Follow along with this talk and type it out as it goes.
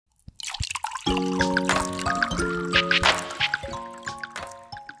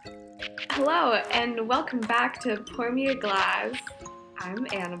Hello, and welcome back to Pour Me a Glass. I'm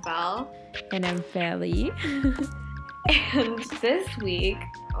Annabelle. And I'm Feli. And this week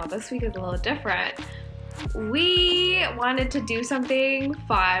is a little different. We wanted to do something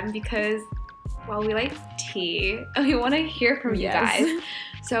fun because, well, we like tea and we want to hear from you guys.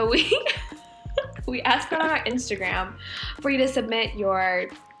 So we asked on our Instagram for you to submit your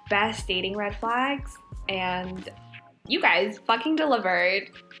best dating red flags, and you guys fucking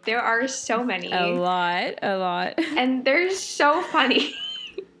delivered. There are so many. A lot. And they're so funny.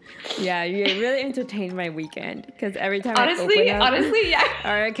 Yeah, you really entertained my weekend because every time honestly, I open up yeah.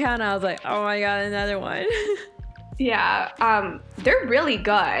 our account, I was like, oh my god, another one. Yeah, they're really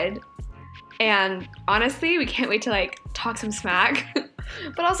good. And honestly, we can't wait to talk some smack,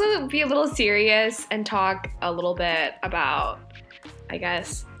 but also be a little serious and talk a little bit about, I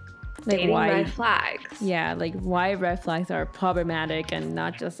guess, dating red flags. Yeah, why red flags are problematic and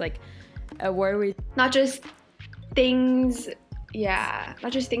not just a word not just things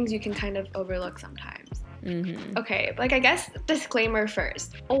you can kind of overlook sometimes. Mm-hmm. Okay, I guess disclaimer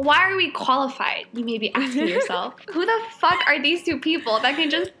first. Why are we qualified? You may be asking yourself, who the fuck are these two people that can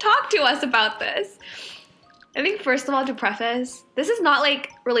just talk to us about this? I think first of all, to preface, this is not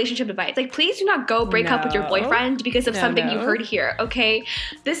relationship advice. Please do not go break up with your boyfriend because of something you heard here, okay?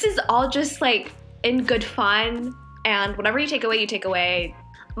 This is all just in good fun, and whatever you take away, you take away.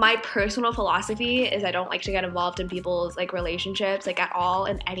 My personal philosophy is I don't like to get involved in people's relationships at all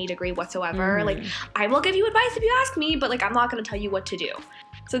in any degree whatsoever. Mm-hmm. I will give you advice if you ask me, but I'm not going to tell you what to do.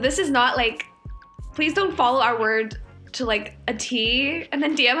 So this is not please don't follow our word to a T and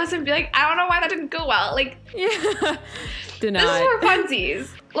then DM us and be I don't know why that didn't go well. Yeah. Do not. This is for funsies.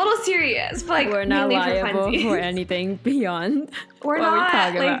 A little serious, but we're not liable for anything beyond we're what not, we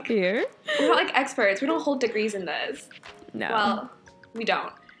talk about here. We're not experts. We don't hold degrees in this. No. Well, we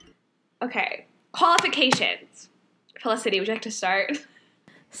don't. Okay. Qualifications. Felicity, would you like to start?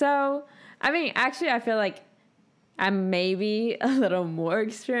 So, actually, I feel I'm maybe a little more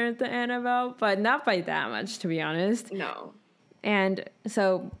experienced than Annabelle, but not by that much, to be honest. No. And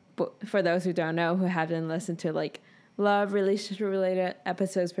so, for those who don't know, who haven't listened to love relationship-related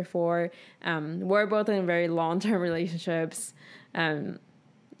episodes before, we're both in very long-term relationships.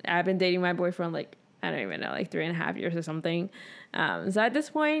 I've been dating my boyfriend I don't even know, 3.5 years or something. So at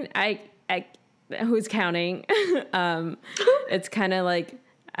this point, I who's counting? It's kind of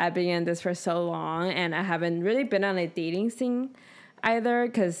I've been in this for so long, and I haven't really been on a dating scene either,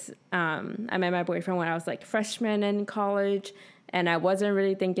 because I met my boyfriend when I was freshman in college, and I wasn't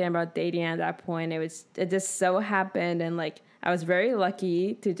really thinking about dating at that point. It just so happened, and I was very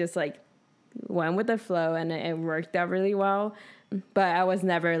lucky to just went with the flow, and it worked out really well. But I was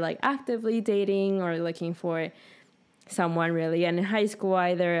never actively dating or looking for someone really. And in high school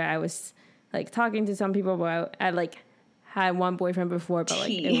either, I was talking to some people, but I had one boyfriend before, but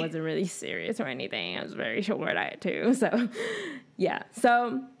it wasn't really serious or anything. I was very short too. So yeah.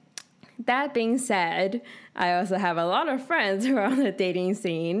 So that being said, I also have a lot of friends who are on the dating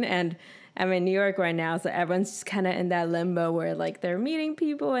scene, and I'm in New York right now, so everyone's just kind of in that limbo where they're meeting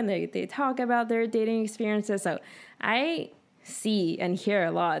people and they talk about their dating experiences. So I see and hear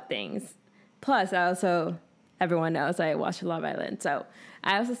a lot of things. Plus, everyone knows I watch Love Island, so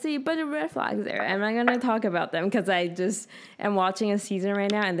I also see a bunch of red flags there. I'm not going to talk about them because I just am watching a season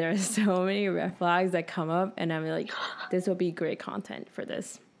right now, and there are so many red flags that come up, and I'm this will be great content for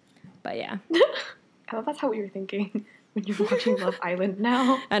this. But yeah. I thought that's how you were thinking when you're watching Love Island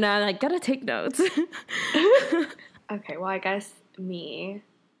now. And I'm gotta take notes. Okay, well, I guess me.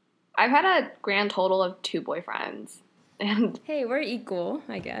 I've had a grand total of 2 boyfriends. And hey, we're equal,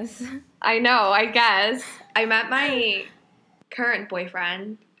 I guess. I know, I guess. I met my current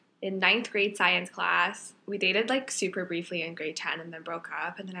boyfriend in 9th grade science class. We dated super briefly in grade 10 and then broke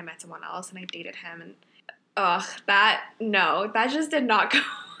up. And then I met someone else and I dated him. And that just did not go.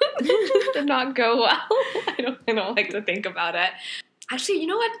 Did not go well. I don't like to think about it. Actually, you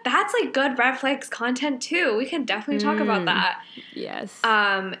know what? That's good red flags content too. We can definitely talk about that. Yes.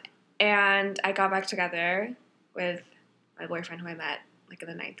 And I got back together with my boyfriend who I met in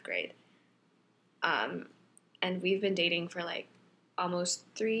the 9th grade. And we've been dating for almost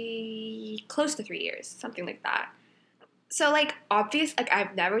close to 3 years, something like that. So obvious,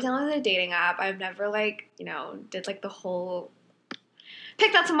 I've never downloaded a dating app. I've never did the whole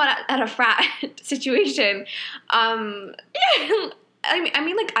picked out someone at a frat situation. I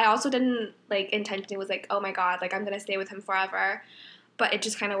also didn't intentionally was oh my god, I'm gonna stay with him forever, but it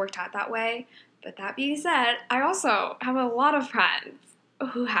just kind of worked out that way. But that being said, I also have a lot of friends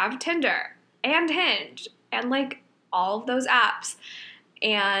who have Tinder and Hinge and all of those apps,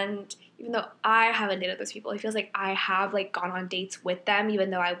 and even though I haven't dated those people, it feels like I have, like, gone on dates with them, even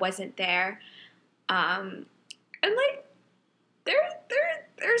though I wasn't there. And, like,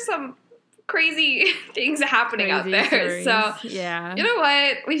 there's some crazy things happening out there. Stories. So, yeah. You know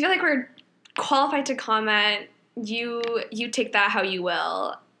what? We feel like we're qualified to comment. You take that how you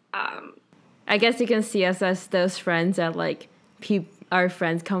will. I guess you can see us as those friends that, like, our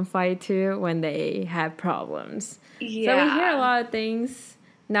friends confide to when they have problems. Yeah. So we hear a lot of things.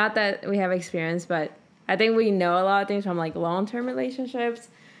 Not that we have experience, but I think we know a lot of things from, like, long-term relationships.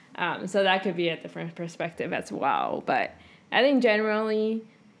 So that could be a different perspective as well. But I think generally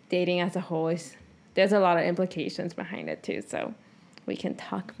dating as a whole there's a lot of implications behind it too. So we can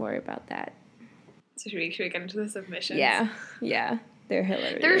talk more about that. So should we get into the submissions? Yeah. They're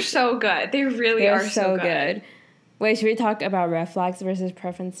hilarious. They're so good. They really are so good. Wait, should we talk about red flags versus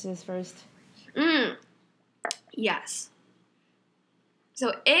preferences first? Yes.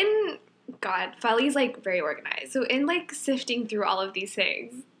 So Feli's, like, very organized. So in, like, sifting through all of these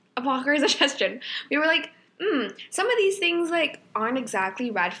things, upon her suggestion, we were like, some of these things, like, aren't exactly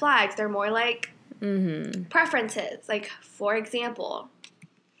red flags. They're more like preferences. Like, for example,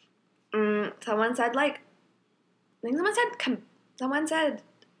 someone said, like, I think someone said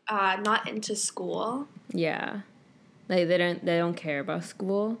not into school. Yeah. Like, they don't care about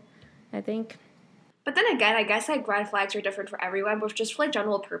school, I think. But then again, I guess, like, red flags are different for everyone, but just for, like,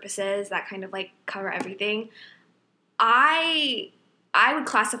 general purposes that kind of, like, cover everything. I would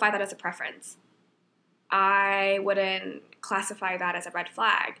classify that as a preference. I wouldn't classify that as a red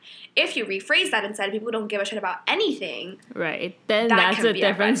flag. If you rephrase that and said people don't give a shit about anything, right, then that's a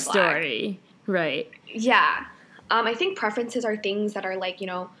different story. Right. Yeah. I think preferences are things that are, like, you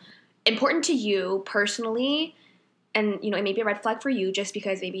know, important to you personally, and, you know, it may be a red flag for you just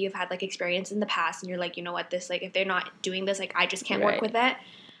because maybe you've had, like, experience in the past and you're like, you know what, this, like, if they're not doing this, like, I just can't work with it.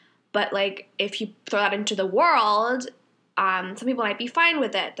 But, like, if you throw that into the world, some people might be fine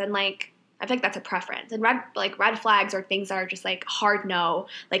with it. Then, like, I feel like that's a preference. And red flags are things that are just, like, hard no,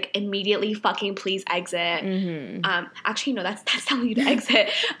 like, immediately fucking please exit. Actually, no, that's telling you to exit.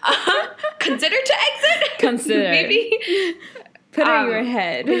 Consider to exit. Consider. Maybe. Put it in your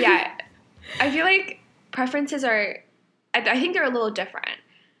head. But yeah, I feel like preferences are, I think they're a little different.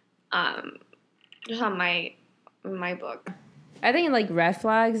 Just on my book. I think, like, red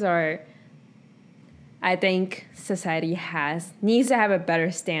flags are, I think society needs to have a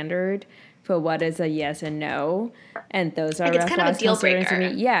better standard for what is a yes and no, and those are red flags. It's kind of a deal breaker.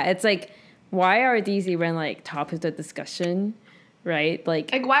 Yeah, it's like, why are these even, like, topics of discussion, right?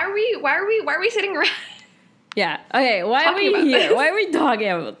 Like why are we sitting around? Yeah. Okay. Why are we here? This? Why are we talking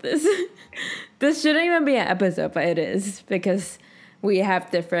about this? This shouldn't even be an episode, but it is, because we have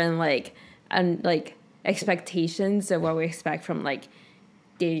different, like, expectations of what we expect from, like,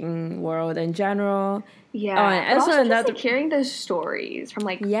 dating world in general. Yeah. And also just, like, hearing those stories from,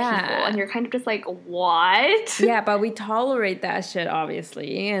 like, people, and you're kind of just like, what? Yeah, but we tolerate that shit,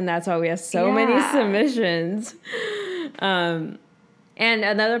 obviously, and that's why we have so many submissions. And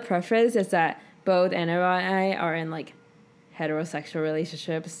another preference is that both Anna and I are in, like, heterosexual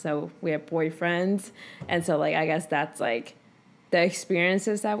relationships, so we have boyfriends, and so, like, I guess that's, like, the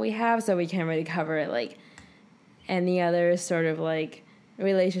experiences that we have, so we can't really cover, like, any other sort of, like,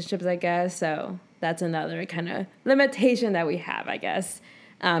 relationships, I guess. So that's another kind of limitation that we have, I guess.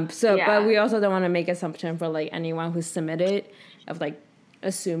 But we also don't want to make assumption for, like, anyone who's submitted of, like,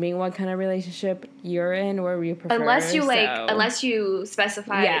 assuming what kind of relationship you're in or you prefer. Unless you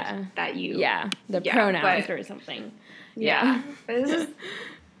specify that you the pronouns or something. Yeah. But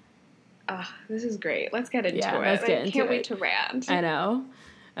this is great. Let's get into it. I can't wait to rant. I know.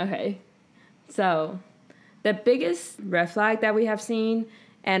 Okay. So the biggest red flag that we have seen,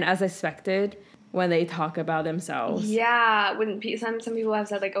 and as expected, when they talk about themselves. Yeah, when some people have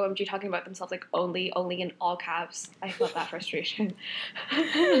said, like, OMG, talking about themselves, like, only in all caps. I felt that frustration.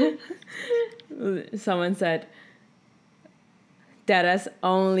 Someone said, Deadass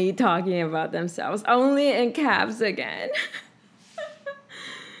only talking about themselves, only in caps again.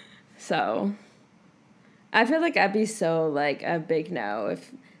 So, I feel like I'd be so, like, a big no if,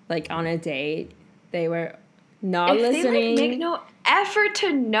 like, on a date, they were not listening. They, like, make no effort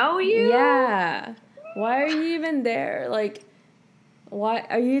to know you? Yeah. Why are you even there? Like, why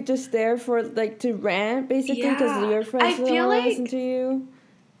are you just there for, like, to rant, basically, because your friends don't want to listen to you?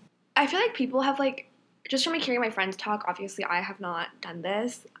 I feel like people have, like, just from, like, hearing my friends talk, obviously I have not done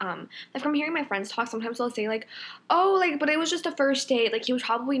this, like, from hearing my friends talk, sometimes they'll say, like, oh, like, but it was just a first date, like, he was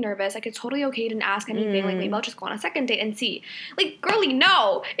probably nervous, like, it's totally okay, he didn't ask anything, like, maybe I'll just go on a second date and see. Like, girly,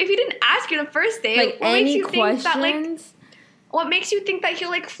 no! If he didn't ask you on a first date, like, what makes you think that, like... What makes you think that he'll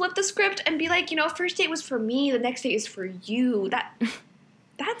like flip the script and be like, you know, first date was for me, the next date is for you?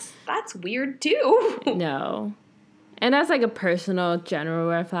 That's weird too. No. And that's like a personal general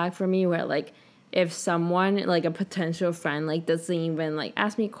red flag for me where like if someone like a potential friend like doesn't even like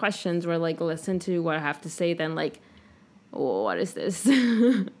ask me questions or like listen to what I have to say, then like, oh, what is this?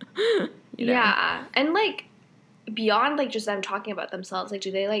 You know? Yeah. And like beyond like just them talking about themselves, like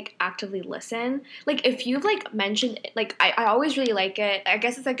do they like actively listen? Like if you've like mentioned like I always really like it. I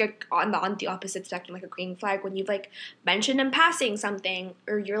guess it's like a on the opposite spectrum, like a green flag when you've like mentioned in passing something,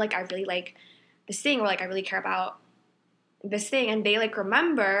 or you're like, I really like this thing, or like I really care about this thing, and they like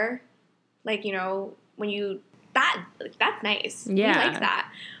remember, like, you know, when you that's nice. Yeah. We like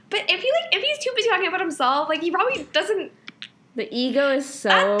that. But if he's too busy talking about himself, like he probably doesn't. The ego is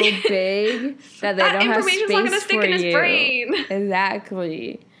so big that they don't have space not gonna stick for in his you. brain.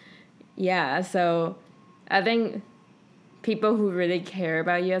 Exactly. Yeah, so I think people who really care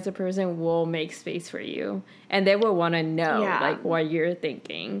about you as a person will make space for you. And they will want to know, like, what you're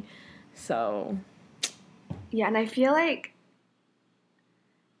thinking. So. Yeah, and I feel like,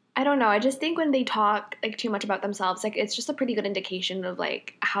 I don't know, I just think when they talk, like, too much about themselves, like, it's just a pretty good indication of,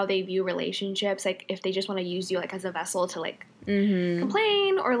 like, how they view relationships. Like, if they just want to use you, like, as a vessel to, like,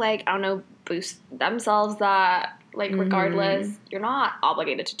 complain or, like, I don't know, boost themselves that, like, regardless, you're not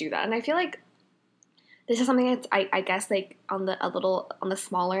obligated to do that. And I feel like this is something that's, I guess, like, on the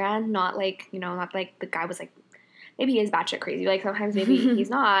smaller end, not, like, you know, not, like, the guy was, like, maybe he is batshit crazy. Like, sometimes maybe he's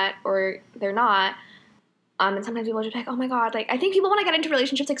not, or they're not. And sometimes people are just like, oh my God, like, I think people want to get into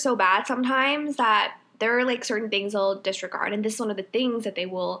relationships, like, so bad sometimes that there are, like, certain things they'll disregard. And this is one of the things that they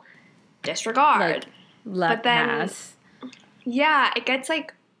will disregard. Like, pass. Yeah, it gets,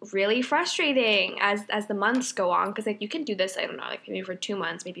 like, really frustrating as the months go on. Because, like, you can do this, I don't know, like, maybe for 2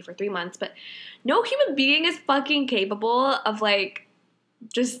 months, maybe for 3 months. But no human being is fucking capable of, like,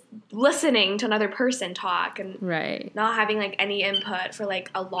 just listening to another person talk and not having, like, any input for,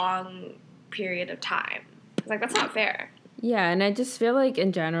 like, a long period of time. Like, that's not fair. Yeah, and I just feel like,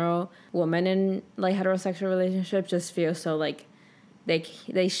 in general, women in, like, heterosexual relationships just feel so, like,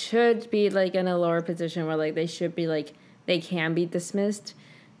 they should be, like, in a lower position where, like, they should be, like, they can be dismissed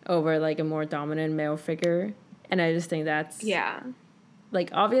over, like, a more dominant male figure. And I just think that's,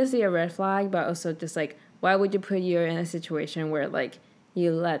 like, obviously a red flag, but also just, like, why would you put you in a situation where, like,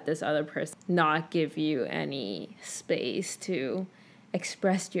 you let this other person not give you any space to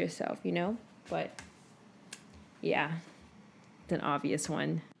express yourself, you know? But... yeah, it's an obvious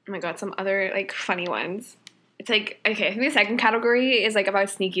one. Oh my God, some other, like, funny ones. It's like, okay, I think the second category is, like,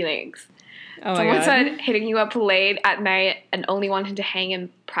 about sneaky links. Oh Someone my God. said hitting you up late at night and only wanting to hang in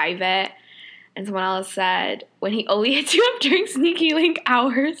private. And someone else said when he only hits you up during sneaky link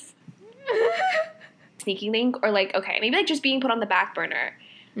hours. Sneaky link, or, like, okay, maybe, like, just being put on the back burner.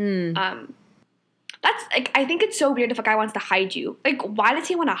 That's, like, I think it's so weird if a guy wants to hide you. Like, why does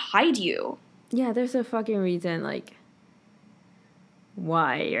he want to hide you? Yeah, there's a fucking reason, like,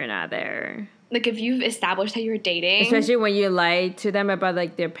 why you're not there. Like, if you've established that you're dating. Especially when you lie to them about,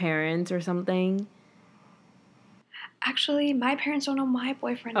 like, their parents or something. Actually, my parents don't know my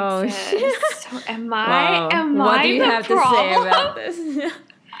boyfriend exists. Shit. So am I what do you have problem? to say about this?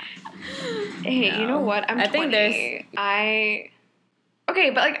 Hey, no. You know what? I think there's... Okay,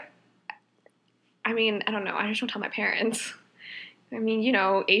 but, like, I mean, I don't know. I just don't tell my parents. I mean, you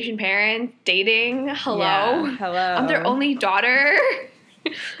know, Asian parents, dating, hello. Yeah, hello. I'm their only daughter.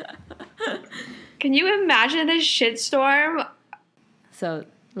 Can you imagine this shitstorm? So,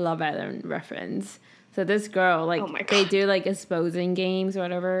 Love Island reference. So this girl, like, oh my God, they do, like, exposing games or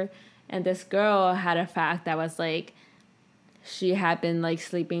whatever. And this girl had a fact that was, like, she had been, like,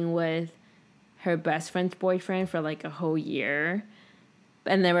 sleeping with her best friend's boyfriend for, like, a whole year.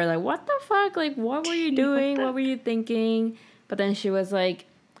 And they were like, what the fuck? Like, what were you doing? What were you thinking? But then she was like,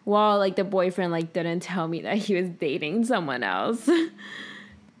 well, like, the boyfriend, like, didn't tell me that he was dating someone else.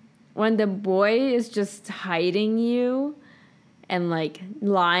 When the boy is just hiding you and, like,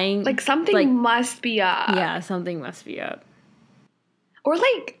 lying. Like, something must be up. Yeah, something must be up. Or,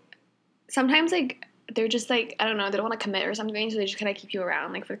 like, sometimes, like, they're just, like, I don't know, they don't want to commit or something, so they just kind of keep you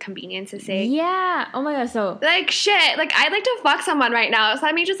around, like, for convenience's sake. Yeah. Oh, my God, so. Like, shit. Like, I'd like to fuck someone right now, so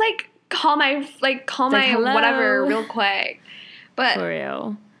let me just, like, call my hello. whatever real quick. But for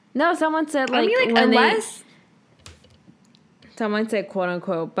real. No, someone said, like, I mean, like, when unless... Someone said, quote,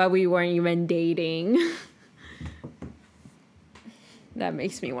 unquote, but we weren't even dating. That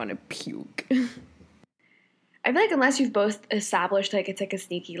makes me want to puke. I feel like unless you've both established, like, it's, like, a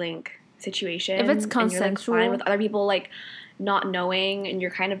sneaky link situation. If it's consensual. And you're, like, fine with other people, like, not knowing and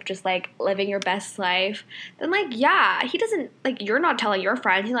you're kind of just like living your best life, then like, yeah, he doesn't, like, you're not telling your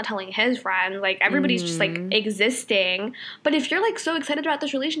friends, he's not telling his friends, like everybody's just like existing. But if you're like so excited about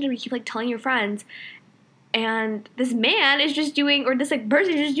this relationship, you keep like telling your friends, and this man is just doing, or this like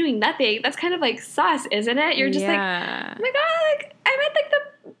person is just doing nothing, that's kind of like sus, isn't it? You're just like, oh my god, like I met like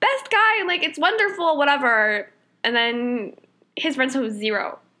the best guy and like it's wonderful, whatever, and then his friends have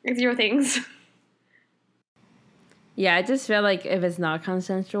zero things. Yeah, I just feel like if it's not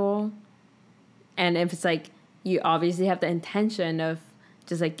consensual, and if it's like you obviously have the intention of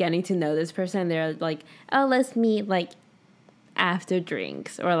just like getting to know this person, they're like, oh, let's meet like after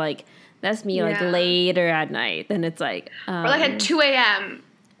drinks, or like let's meet like later at night, then it's like or like at 2 a.m.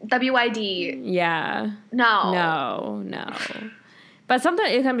 WID. Yeah. No. But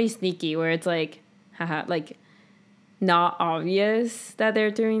sometimes it can be sneaky where it's like, haha, like not obvious that they're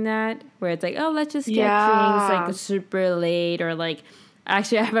doing that, where it's like, oh, let's just get drinks like super late, or like,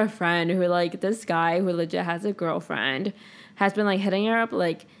 actually I have a friend who like, this guy who legit has a girlfriend has been like hitting her up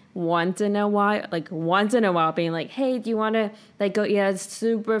like once in a while being like, hey, do you want to like go eat at a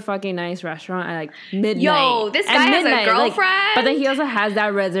super fucking nice restaurant at like midnight? Yo, this guy has a girlfriend? Like, but then he also has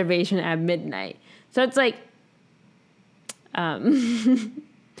that reservation at midnight. So it's like,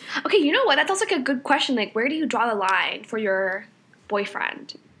 okay, you know what? That's also like a good question. Like, where do you draw the line for your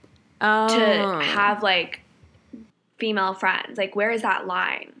boyfriend to have like female friends? Like, where is that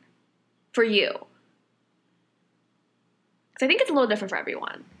line for you? Because I think it's a little different for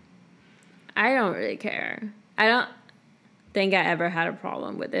everyone. I don't really care. I don't think I ever had a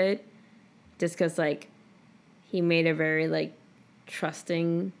problem with it, just because like he made a very like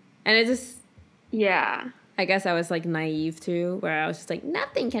trusting, and it just, I guess I was like naive too, where I was just like,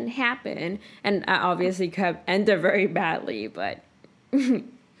 nothing can happen, and I obviously could ended very badly, but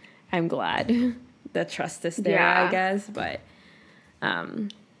I'm glad the trust is there, I guess. But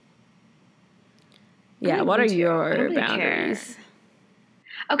what are your boundaries? Care.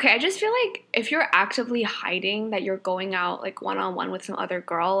 Okay, I just feel like if you're actively hiding that you're going out like one-on-one with some other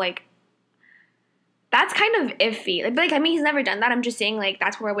girl, like that's kind of iffy. Like I mean, he's never done that. I'm just saying like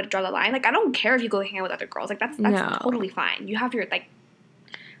that's where I would draw the line. Like I don't care if you go hang out with other girls. Like that's totally fine. You have your like,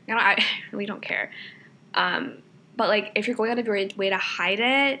 you know, I really don't care. But like if you're going out of your way to hide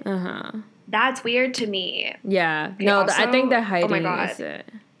it, that's weird to me. Yeah. Okay, no, also, I think the hiding oh my God. is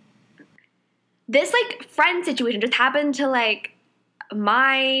it. This like friend situation just happened to like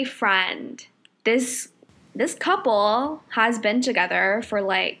my friend. This couple has been together for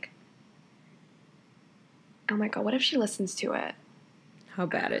like, oh my God, what if she listens to it? How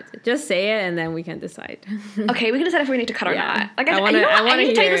bad is it? Just say it and then we can decide. Okay, we can decide if we need to cut or not. Like I want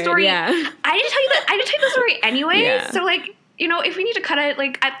to tell you the story. Yeah. I need to tell you the story anyway. So like, you know, if we need to cut it,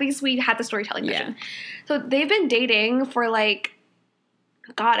 like at least we had the storytelling mission. So they've been dating for like,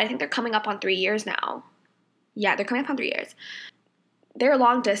 God, I think they're coming up on 3 years now. Yeah, they're coming up on 3 years. They're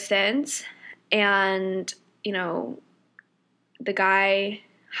long distance, and you know, the guy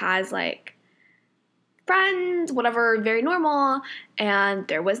has like friends, whatever, very normal, and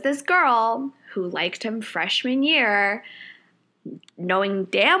there was this girl who liked him freshman year, knowing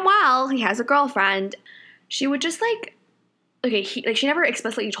damn well he has a girlfriend. She would just like, okay, she never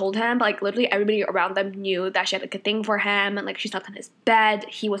explicitly told him, but like literally everybody around them knew that she had like a thing for him, and like she slept on his bed.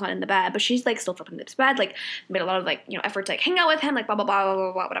 He was not in the bed, but she's like still slept in his bed, like made a lot of like, you know, effort to like hang out with him, like blah blah blah blah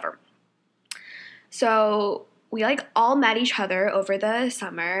blah blah, whatever. So we like all met each other over the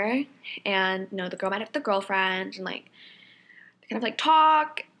summer, and you know, the girl met up with the girlfriend, and like they kind of like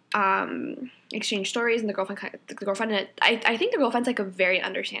talk, exchange stories, and the girlfriend, and I think the girlfriend's like a very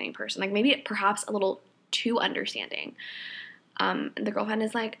understanding person, like maybe perhaps a little too understanding. And the girlfriend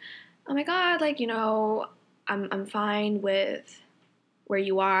is like, oh my God, like, you know, I'm fine with where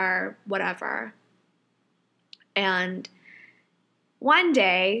you are, whatever. And one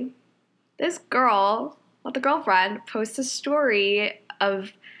day, this girl, not the girlfriend, posts a story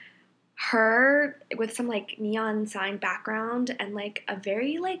of her with some like neon sign background and like a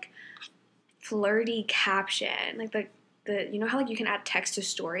very like flirty caption. Like the you know how like you can add text to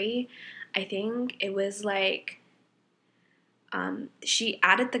story? I think it was like, she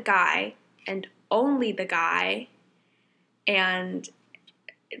added the guy and only the guy, and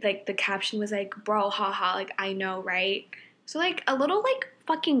like the caption was like, bro, haha, like I know, right? So like a little like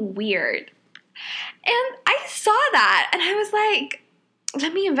fucking weird. And I saw that and I was like,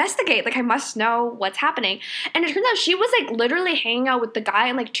 let me investigate. Like I must know what's happening. And it turns out she was like literally hanging out with the guy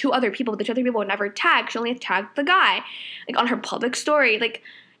and like two other people, but the two other people would never tag. She only tagged the guy like on her public story. Like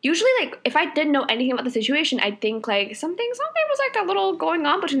usually, like, if I didn't know anything about the situation, I'd think, like, something was, like, a little going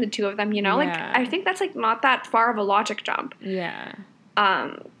on between the two of them, you know? Like, I think that's, like, not that far of a logic jump. Yeah.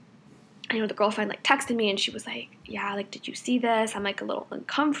 I know the girlfriend, like, texted me, and she was like, yeah, like, did you see this? I'm, like, a little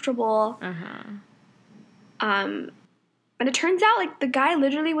uncomfortable. And it turns out, like, the guy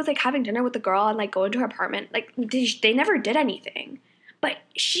literally was, like, having dinner with the girl and, like, going to her apartment. Like, they never did anything. But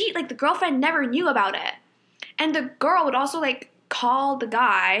she, like, the girlfriend never knew about it. And the girl would also, like, call the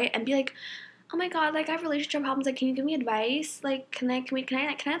guy and be like, oh my god, like, I have relationship problems. Like, can you give me advice? Like, can I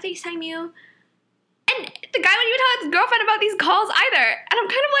FaceTime you? And the guy wouldn't even tell his girlfriend about these calls either. And I'm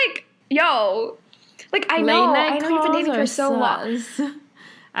kind of like, yo, like, I know you've been dating for so long.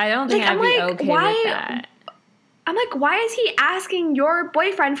 I don't think I'd be okay with that. I'm like, why is he asking your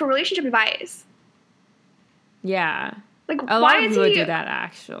boyfriend for relationship advice? Yeah. Like, a lot of people do that,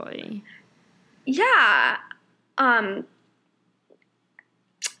 actually. Yeah. I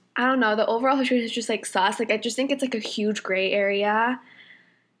don't know. The overall situation is just, like, sus. Like, I just think it's, like, a huge gray area.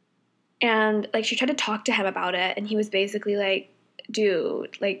 And, like, she tried to talk to him about it, and he was basically like,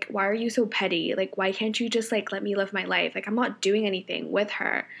 dude, like, why are you so petty? Like, why can't you just, like, let me live my life? Like, I'm not doing anything with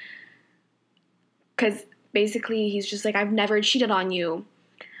her. Because basically he's just like, I've never cheated on you.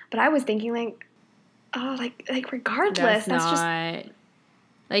 But I was thinking, like, oh, like regardless, that's just...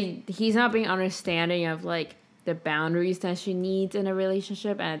 Like, he's not being understanding of, like, the boundaries that she needs in a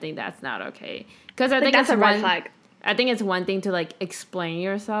relationship, and I think that's not okay. Because I think that's a red flag. I think it's one thing to, like, explain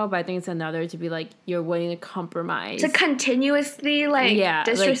yourself, but I think it's another to be, like, you're willing to compromise. To continuously, like,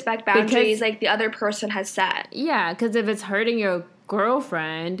 disrespect boundaries, like, the other person has set. Yeah, because if it's hurting your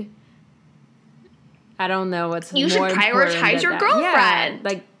girlfriend, I don't know what's you more should prioritize your girlfriend. Yeah,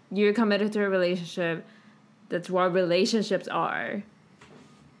 like, you're committed to a relationship. That's what relationships are.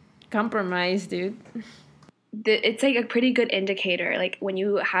 Compromise, dude. It's, like, a pretty good indicator, like, when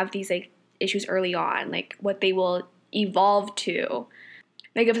you have these, like, issues early on, like, what they will evolve to.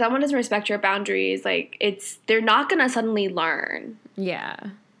 Like, if someone doesn't respect your boundaries, like, they're not gonna suddenly learn. Yeah.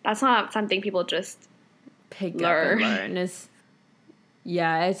 That's not something people just pick up and learn. It's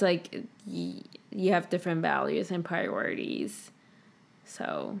like you have different values and priorities.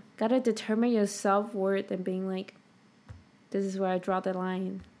 So, gotta determine your self-worth and being like, this is where I draw the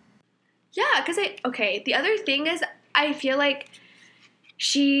line. Yeah, because the other thing is, I feel like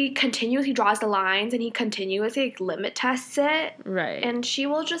she continuously draws the lines and he continuously, like, limit tests it. Right. And she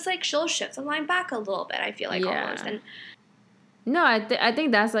will just, like, she'll shift the line back a little bit, I feel like, almost. And no, I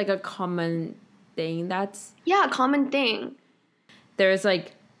think that's, like, a common thing. Yeah, a common thing. There's,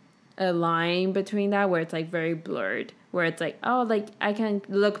 like, a line between that where it's, like, very blurred. Where it's, like, oh, like, I can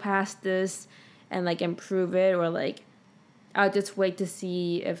look past this and, like, improve it. Or, like, I'll just wait to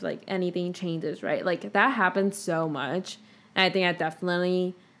see if, like, anything changes, right? Like, that happens so much. And I think I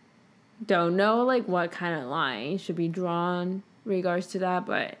definitely don't know, like, what kind of line should be drawn in regards to that.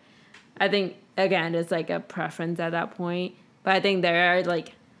 But I think, again, it's, like, a preference at that point. But I think there are,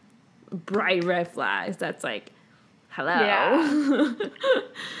 like, bright red flags that's, like, hello. Yeah.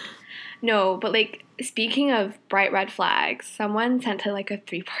 No, but, like, speaking of bright red flags, someone sent her, like, a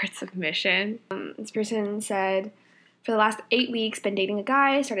 3-part submission. This person said, for the last 8 weeks, been dating a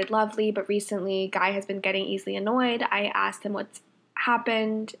guy, started lovely, but recently, guy has been getting easily annoyed. I asked him what's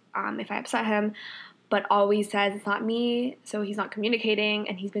happened, if I upset him, but always says it's not me, so he's not communicating,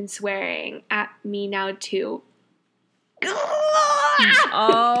 and he's been swearing at me now, too.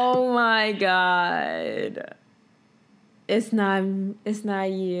 Oh my god. It's not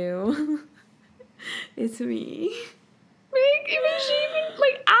you. It's me. She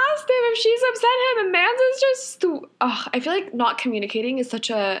like, asked him if she's upset him, and Mans is just... I feel like not communicating is such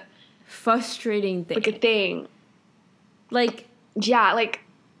a... frustrating thing. Like, a thing. Like... Yeah, like...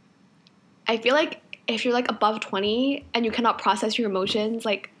 I feel like if you're, like, above 20 and you cannot process your emotions,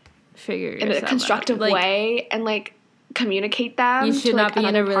 like... Figure in a constructive out. Like, way and, like, communicate them you should to, not like, be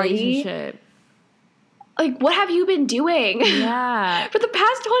in a relationship. Like, what have you been doing? Yeah. For the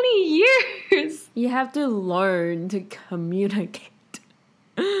past 20 years? You have to learn to communicate.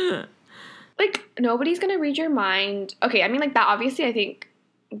 Like, nobody's gonna read your mind. Okay, I mean, like, that obviously I think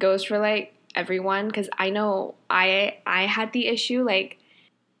goes for, like, everyone, because I know I had the issue, like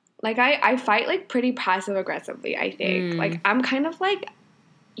I fight, like, pretty passive-aggressively, I think. Like, I'm kind of like,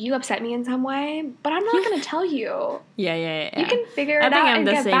 you upset me in some way, but I'm not gonna tell you. Yeah. You can figure it out and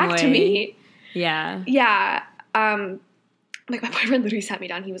get back to me. Yeah. Yeah. Like, my boyfriend literally sat me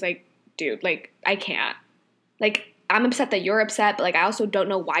down. He was like, dude, like, I can't. Like, I'm upset that you're upset, but, like, I also don't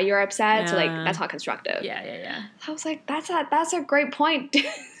know why you're upset, so, like, that's not constructive. Yeah. I was like, that's a great point.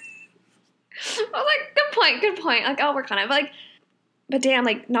 I was like, good point. Like, I'll work on it. But, like, But damn,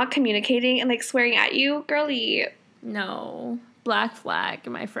 like, not communicating and, like, swearing at you, girly. No. Black flag,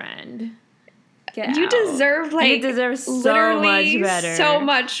 my friend. Get You out. deserve, like, you deserve so much better. So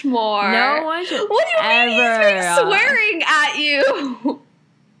much more. No one should What do you mean he's been swearing at you?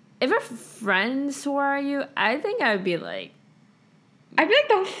 If a friend swore at you, I think I'd be like... I'd be like,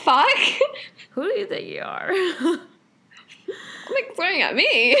 the fuck? Who do you think you are? I'm like, swearing at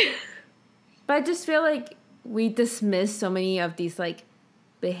me. But I just feel like we dismiss so many of these, like,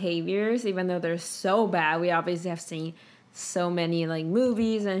 behaviors, even though they're so bad. We obviously have seen so many, like,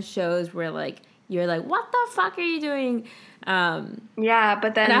 movies and shows where, like, you're like, what the fuck are you doing? Yeah,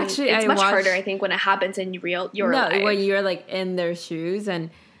 but then actually, it's much harder, I think, when it happens in your life. When you're, like, in their shoes.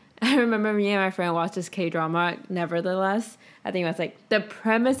 And I remember me and my friend watched this K-drama, Nevertheless. I think it was, like, the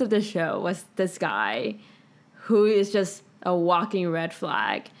premise of the show was this guy who is just a walking red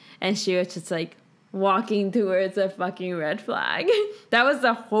flag. And she was just, like, walking towards a fucking red flag. That was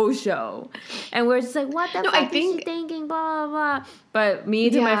the whole show. And we're just like, what the fuck is she thinking? Blah, blah, blah. But me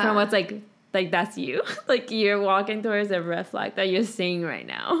to my friend was like, that's you. Like, you're walking towards a red flag that you're seeing right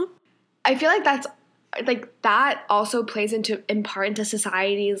now. I feel like that's, like, that also plays in part into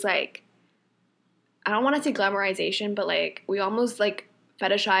society's, like, I don't want to say glamorization, but, like, we almost, like,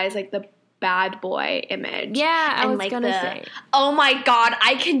 fetishize, like, the bad boy image. Yeah, I and was like gonna say. Oh my god,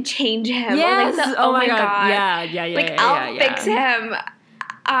 I can change him. Yes. Or like the, oh my god. Yeah. Like, I'll fix him.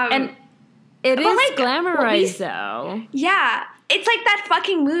 And it is like, glamorized, though. Yeah. It's like that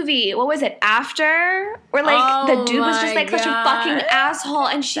fucking movie. What was it? After? Where, like, the dude was just, like, such a fucking asshole.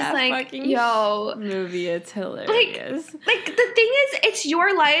 And she's that like, yo. Movie, it's hilarious. Like, the thing is, it's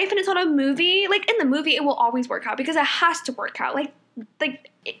your life and it's not a movie. Like, in the movie, it will always work out because it has to work out.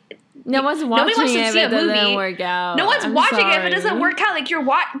 No one's watching it if it doesn't work out. No one's watching it if it doesn't work out. Like,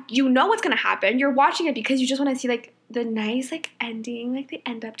 you know what's going to happen. You're watching it because you just want to see, like, the nice, like, ending. Like, they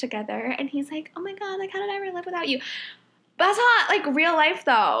end up together. And he's like, oh my god, like, how did I ever live without you? But that's not, like, real life,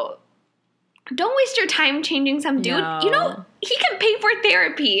 though. Don't waste your time changing some dude. No. You know, he can pay for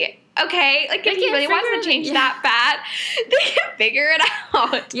therapy, okay? Like, if he really wants to change that bad, they can figure it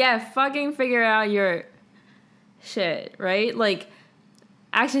out. Yeah, fucking figure out your shit, right? Like,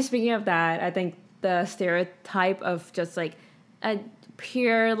 actually, speaking of that, I think the stereotype of just, like, a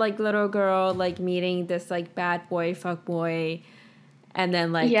pure, like, little girl, like, meeting this, like, bad boy, fuck boy, and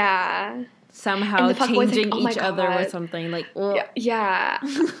then, like... Yeah. Somehow changing like, each other with something like yeah.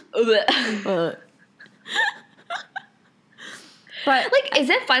 But like, is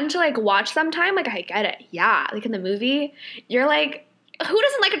it fun to like watch sometime? Like, I get it. Yeah, like in the movie, you're like, who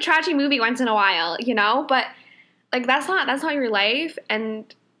doesn't like a trashy movie once in a while, you know? But like that's not your life.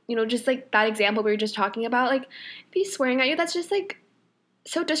 And you know, just like that example we were just talking about, like if he's swearing at you, that's just like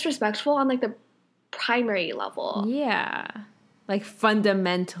so disrespectful on like the primary level. Yeah, like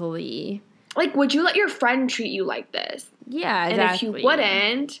fundamentally. Like, would you let your friend treat you like this? Yeah, exactly. And if you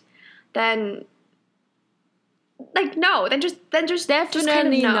wouldn't, then, like, no. Then just definitely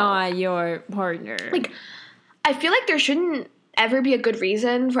kind of no. not your partner. Like, I feel like there shouldn't ever be a good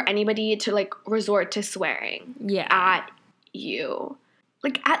reason for anybody to, like, resort to swearing at you.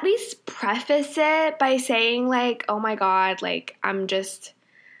 Like, at least preface it by saying, like, oh my god, like,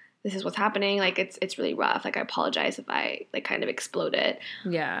 this is what's happening, like, it's really rough, like, I apologize if I, like, kind of exploded.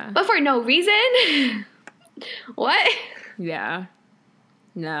 Yeah. But for no reason? What? Yeah.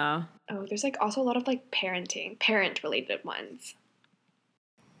 No. Oh, there's, like, also a lot of, like, parent-related ones.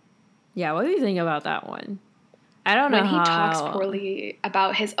 Yeah, what do you think about that one? I don't know when he talks poorly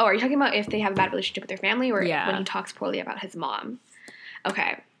about his... Oh, are you talking about if they have a bad relationship with their family or when he talks poorly about his mom?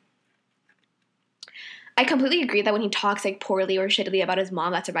 Okay. I completely agree that when he talks, like, poorly or shittily about his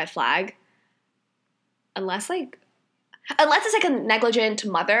mom, that's a red flag. Unless it's, like, a negligent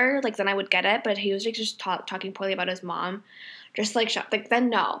mother, like, then I would get it. But if he was, like, just talking poorly about his mom, just, like, then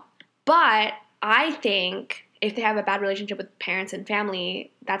no. But I think if they have a bad relationship with parents and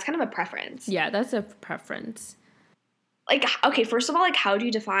family, that's kind of a preference. Yeah, that's a preference. Like, okay, first of all, like, how do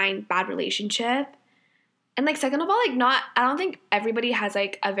you define bad relationship? And, like, second of all, like, I don't think everybody has,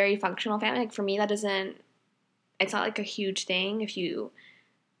 like, a very functional family. Like, for me, it's not, like, a huge thing if you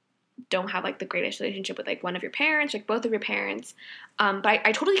don't have, like, the greatest relationship with, like, one of your parents, like, both of your parents. But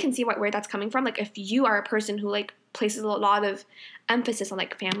I totally can see where that's coming from. Like, if you are a person who, like, places a lot of emphasis on,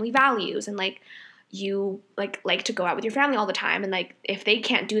 like, family values and, like, you, like to go out with your family all the time. And, like, if they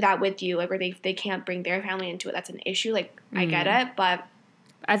can't do that with you, like, or they can't bring their family into it, that's an issue. Like, I get it, but...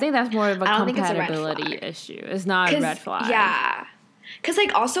 I think that's more of a compatibility issue. It's not a red flag. Yeah. Because,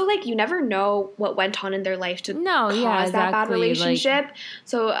 like, also, like, you never know what went on in their life to cause that bad relationship. Like,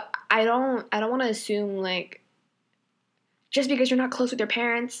 so I don't want to assume, like, just because you're not close with your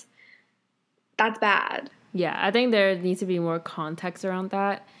parents, that's bad. Yeah, I think there needs to be more context around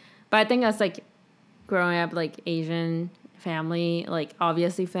that. But I think that's like growing up like Asian family, like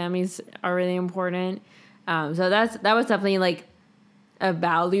obviously families are really important. So that was definitely like a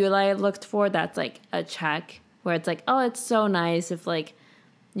value that I looked for. That's like a check where it's like, oh, it's so nice if like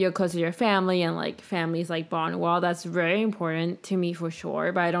you're close to your family and like families like bond well. That's very important to me for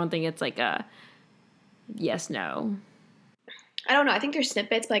sure. But I don't think it's like a yes, no. I don't know. I think there's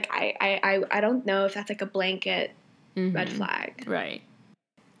snippets, but like I don't know if that's like a blanket red flag. Right.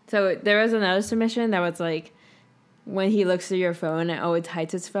 So there was another submission that was like, when he looks through your phone and always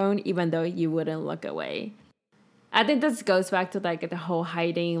hides his phone, even though you wouldn't look away. I think this goes back to like the whole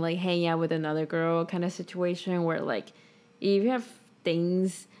hiding, like hanging out with another girl kind of situation where like if you have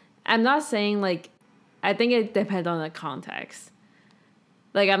things, I'm not saying like, I think it depends on the context.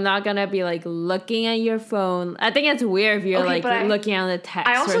 Like I'm not gonna be like looking at your phone. I think it's weird if you're like looking at the text.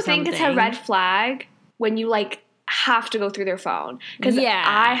 I also or think something. It's a red flag when you like have to go through their phone. Because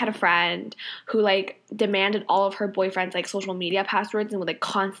I had a friend who like demanded all of her boyfriend's like social media passwords and would like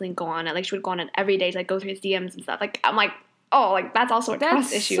constantly go on it. Like she would go on it every day to like go through his DMs and stuff. Like I'm like, oh, like that's also a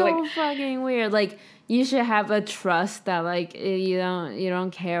trust issue. That's so like fucking weird. Like you should have a trust that like you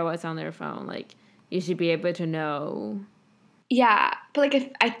don't care what's on their phone. Like you should be able to know. Yeah, but like if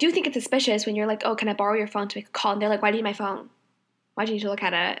I do think it's suspicious when you're like, oh, can I borrow your phone to make a call? And they're like, why do you need my phone? Why do you need to look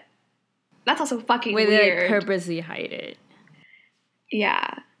at it? That's also fucking weird. They like purposely hide it. Yeah.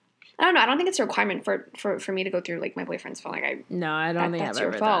 I don't know. I don't think it's a requirement for me to go through like my boyfriend's phone. Like I don't think I've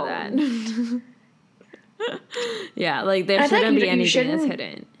ever done that. Yeah, like there shouldn't be anything that's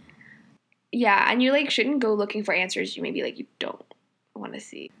hidden. Yeah, and you like shouldn't go looking for answers you maybe like you don't want to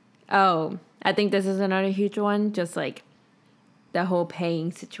see. Oh, I think this is another huge one. Just like the whole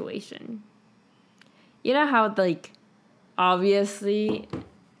paying situation. You know how like obviously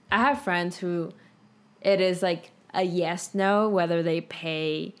I have friends who it is like a yes no whether they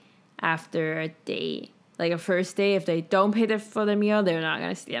pay after a date, like a first date. If they don't pay for the meal, they're not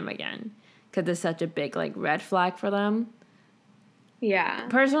gonna see them again because it's such a big like red flag for them. Yeah.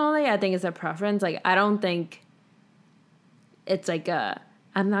 Personally, I think it's a preference. Like I don't think it's like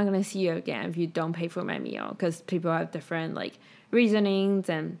I'm not gonna see you again if you don't pay for my meal, because people have different like reasonings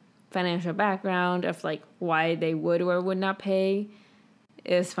and financial background of like why they would or would not pay.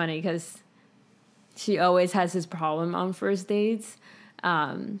 It's funny because she always has this problem on first dates.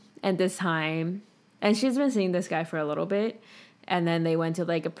 And this time, and she's been seeing this guy for a little bit, and then they went to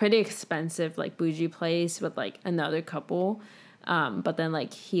like a pretty expensive like bougie place with like another couple. But then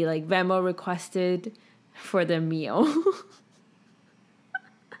like he like Venmo requested for the meal.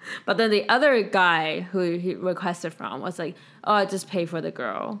 But then the other guy who he requested from was like, oh, I'll just pay for the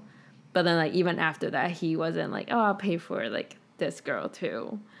girl. But then like even after that, he wasn't like, oh, I'll pay for like this girl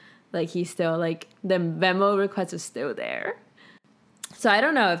too. Like he's still like, the Venmo request is still there. So I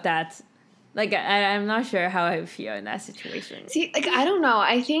don't know if that's like, I'm not sure how I feel in that situation. See, like I don't know.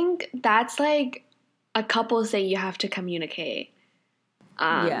 I think that's like a couple thing you have to communicate.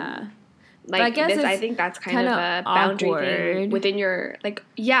 Yeah. Like I guess I think that's kind of a boundary thing within your like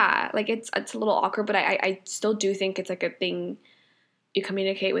like it's a little awkward, but I still do think it's like a thing you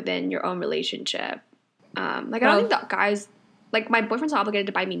communicate within your own relationship. Like I don't think that guys, like my boyfriend's not obligated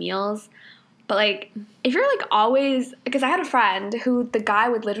to buy me meals, but like if you're like always, because I had a friend who the guy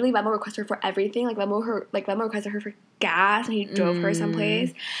would literally Venmo request her for everything, like Venmo requested her for gas and he drove her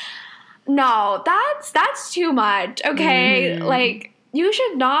someplace. No, that's too much. Okay, like. You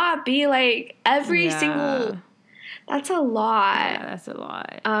should not be like every single. That's a lot. Yeah, that's a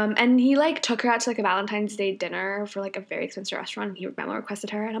lot. And he like took her out to like a Valentine's Day dinner for like a very expensive restaurant. And he Venmo requested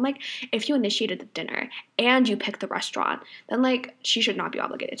her, and I'm like, if you initiated the dinner and you picked the restaurant, then like she should not be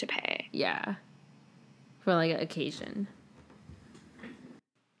obligated to pay. Yeah. For like an occasion.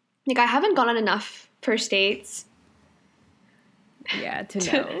 Like I haven't gone on enough first dates. Yeah, to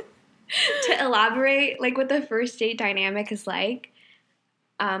know. To elaborate like what the first date dynamic is like.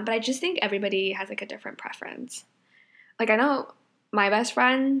 But I just think everybody has like a different preference. Like I know my best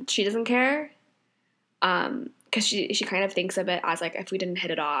friend, she doesn't care. Because she kind of thinks of it as like, if we didn't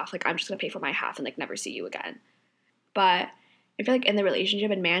hit it off, like I'm just gonna pay for my half and like never see you again. But if you're like in the relationship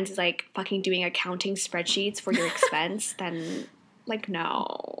and man's is like fucking doing accounting spreadsheets for your expense, then like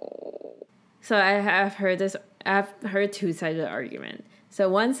no. So I've heard this. I've heard two sides of the argument. So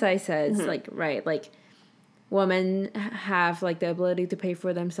one side says like, right, like women have like the ability to pay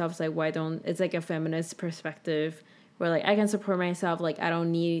for themselves. Like why don't, it's like a feminist perspective where like I can support myself. Like I don't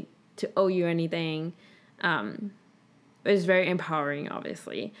need to owe you anything. It's very empowering,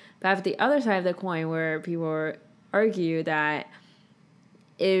 obviously. But I have the other side of the coin where people argue that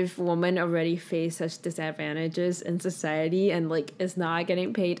if women already face such disadvantages in society and like is not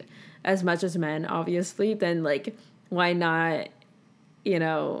getting paid as much as men, obviously, then like why not, you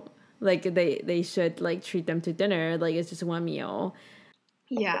know, like they should like treat them to dinner, like it's just one meal.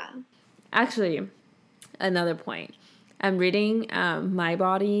 Yeah. Actually, another point. I'm reading My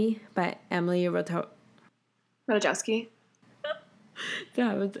Body by Emily Ratajkowski. That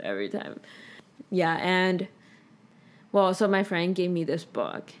happens every time. Yeah, and well, so my friend gave me this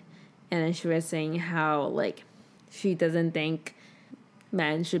book, and then she was saying how like she doesn't think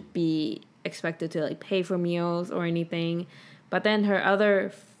men should be expected to like pay for meals or anything, but then her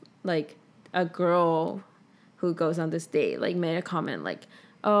other like a girl who goes on this date like made a comment like,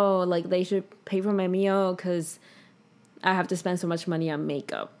 oh, like they should pay for my meal because I have to spend so much money on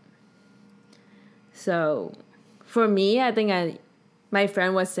makeup. So for me, I think my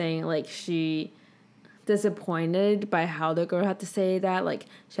friend was saying like she disappointed by how the girl had to say that, like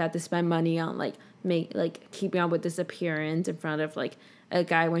she had to spend money on like keeping up with this appearance in front of like a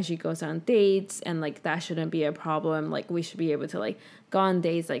guy when she goes on dates, and like that shouldn't be a problem, like we should be able to like go on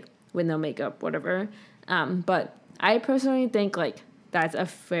dates like with no makeup, whatever. But I personally think like that's a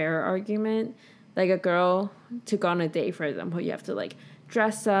fair argument. Like a girl to go on a date, for example, you have to like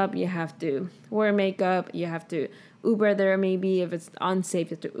dress up, you have to wear makeup, you have to Uber there, maybe if it's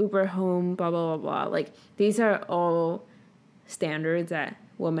unsafe you have to Uber home, blah blah blah blah. Like these are all standards that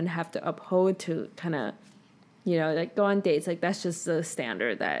women have to uphold to kind of, you know, like go on dates. Like that's just the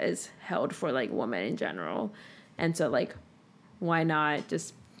standard that is held for like women in general. And so like why not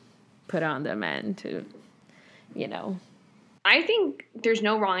just put on the men to, you know. I think there's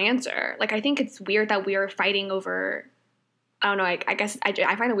no wrong answer. Like, I think it's weird that we are fighting over, I don't know, I guess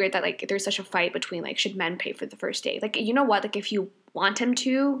I find it weird that, like, there's such a fight between, like, should men pay for the first date? Like, you know what? Like, if you want him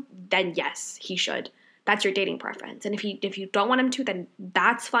to, then yes, he should. That's your dating preference. And if you don't want him to, then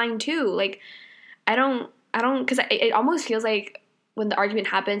that's fine, too. Like, I don't, because it almost feels like when the argument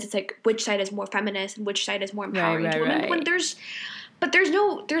happens, it's like, which side is more feminist and which side is more empowering to women? When there's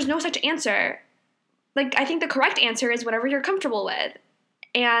no such answer. Like, I think the correct answer is whatever you're comfortable with.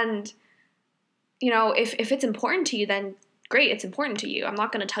 And, you know, if it's important to you, then great, it's important to you. I'm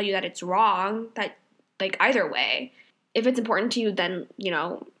not going to tell you that it's wrong, that, like, either way. If it's important to you, then, you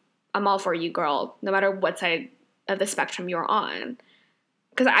know, I'm all for you, girl, no matter what side of the spectrum you're on.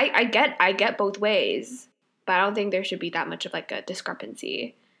 Because I get both ways, but I don't think there should be that much of, like, a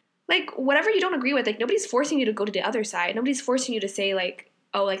discrepancy. Like, whatever you don't agree with, like, nobody's forcing you to go to the other side. Nobody's forcing you to say, like,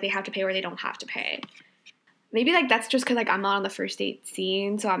 oh, like, they have to pay or they don't have to pay. Maybe, like, that's just because, like, I'm not on the first date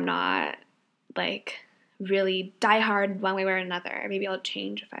scene, so I'm not, like, really diehard one way or another. Maybe I'll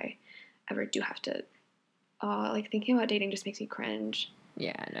change if I ever do have to. Oh, like, thinking about dating just makes me cringe.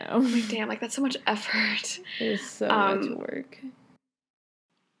 Yeah, I know. Like, damn, like, that's so much effort. It's so much work.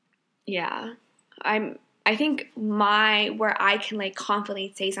 Yeah. I think where I can, like,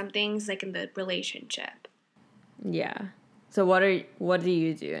 confidently say some things, like, in the relationship. Yeah. So what do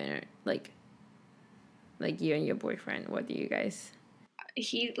you do in it? Like you and your boyfriend, what do you guys?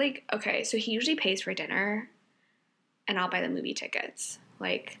 He, like, okay, so he usually pays for dinner, and I'll buy the movie tickets.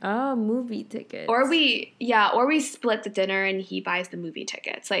 Like, oh, movie tickets. Or we split the dinner and he buys the movie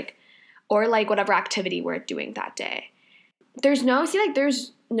tickets. Like, or like whatever activity we're doing that day. There's no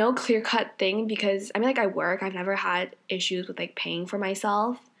clear-cut thing because, I mean, like, I work. I've never had issues with, like, paying for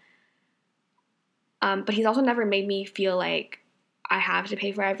myself. But he's also never made me feel like I have to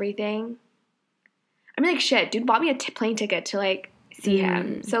pay for everything. I mean, like, shit, dude bought me a plane ticket to, like, see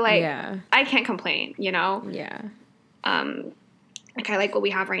him. So, like, yeah. I can't complain, you know? Yeah. Like, I like what we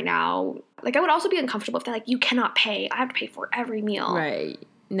have right now. Like, I would also be uncomfortable if they're like, you cannot pay. I have to pay for every meal. Right.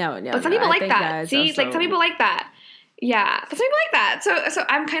 No. But some people like that. See? Also... Like, some people like that. Yeah. But some people like that. So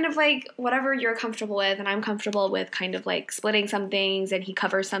I'm kind of like, whatever you're comfortable with, and I'm comfortable with kind of, like, splitting some things, and he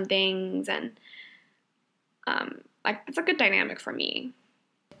covers some things, and, like, it's a good dynamic for me.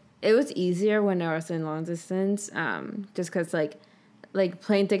 It was easier when I was in long distance, just because, like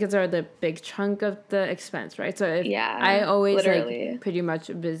plane tickets are the big chunk of the expense, right? So I always literally, like, pretty much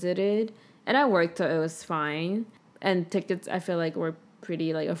visited, and I worked, so it was fine. And tickets, I feel like, were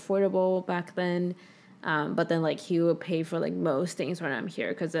pretty, like, affordable back then. But then, like, he would pay for, like, most things when I'm here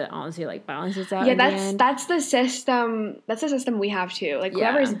because it honestly, like, balances out. Yeah, that's the system. That's the system we have too. Like,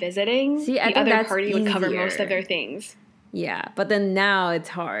 whoever's visiting, the other party would cover most of their things. Yeah, but then now it's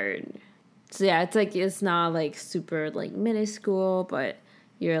hard. So yeah, it's like, it's not, like, super, like, minuscule, but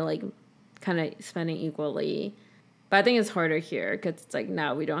you're, like, kind of spending equally. But I think it's harder here because it's like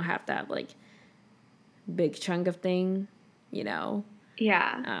now we don't have that, like, big chunk of thing, you know.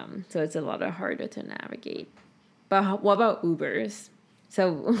 Yeah. So it's a lot harder to navigate. But what about Ubers?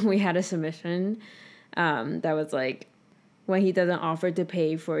 So we had a submission that was like, when he doesn't offer to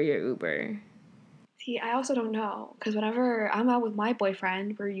pay for your Uber. See, I also don't know. Because whenever I'm out with my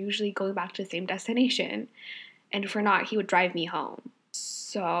boyfriend, we're usually going back to the same destination. And if we're not, he would drive me home.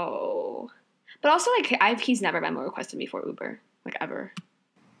 So... But also, like, he's never memo requested me for Uber. Like, ever.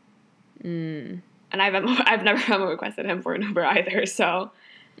 And I've never memo requested him for an Uber either, so...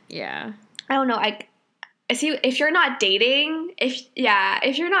 Yeah. I don't know, I see, if you're not dating, if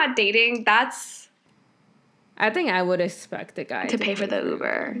you're not dating, that's... I think I would expect the guy to pay for the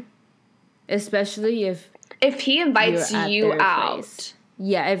Uber. Especially if he invites you out. Place.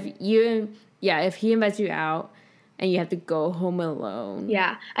 Yeah, if he invites you out and you have to go home alone.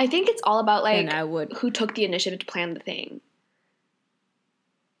 Yeah. I think it's all about, like, who took the initiative to plan the thing.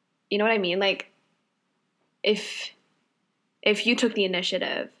 You know what I mean? Like, if you took the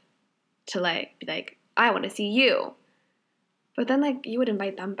initiative to, like, be like, I want to see you. But then, like, you would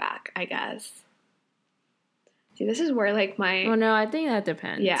invite them back, I guess. See, this is where, like, my... Well, no, I think that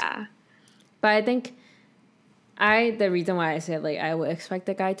depends. Yeah. But I think the reason why I said, like, I would expect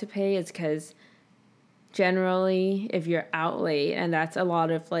the guy to pay is because generally, if you're out late, and that's a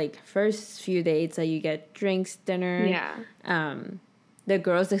lot of, like, first few dates, like, you get drinks, dinner. Yeah. The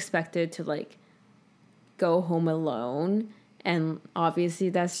girl's expected to, like, go home alone. And obviously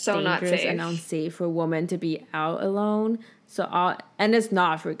that's so dangerous and unsafe for women to be out alone. And it's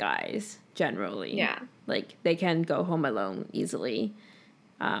not for guys, generally. Yeah. Like, they can go home alone easily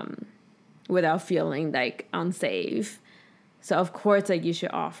without feeling, like, unsafe. So, of course, like, you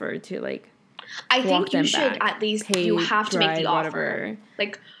should offer to, like, I think you should at least, you have to make the offer.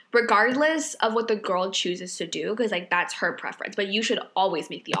 Like, regardless of what the girl chooses to do, because, like, that's her preference. But you should always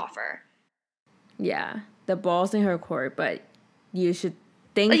make the offer. Yeah. The ball's in her court, but you should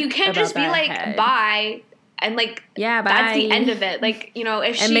think like, you can't just be like, ahead. Bye. And, like, yeah, bye. That's the end of it. Like, you know,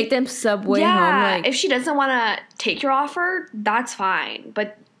 if she... And make them subway home. Like, if she doesn't want to take your offer, that's fine.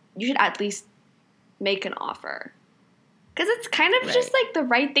 But you should at least make an offer. Because it's kind of just, like, the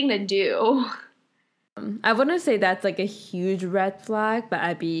right thing to do. I wouldn't say that's, like, a huge red flag, but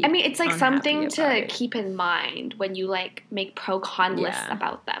I'd be... I mean, it's, like, something to keep in mind when you, like, make pro-con lists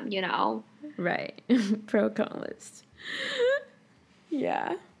about them, you know? Right. Pro-con list.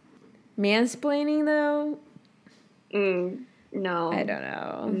 Yeah. Mansplaining, though? No. I don't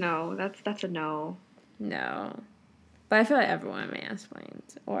know. No, that's a no. No. But I feel like everyone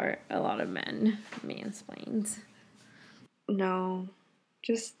mansplains. Or a lot of men mansplains. No.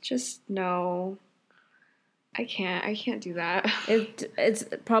 Just no. I can't do that. It's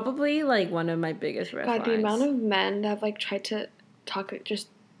probably, like, one of my biggest red flags. God, the amount of men that have, like, tried to talk just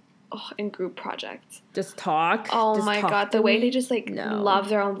in group projects. Just talk? Oh just my talk God, the way they just, like, no. love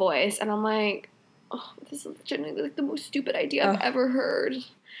their own voice. And I'm like, oh, this is genuinely, like, the most stupid idea I've ever heard.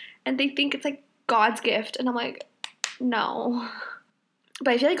 And they think it's, like, God's gift. And I'm like, no.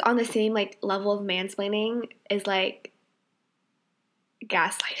 But I feel like on the same, like, level of mansplaining is, like,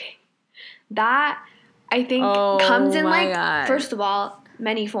 gaslighting. That... I think comes in, like, God. First of all,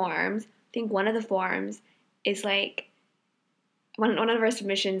 many forms. I think one of the forms is, like, one of our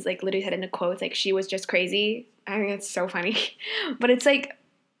submissions, like, literally said in the quotes, like, she was just crazy. I think it's so funny. But it's, like,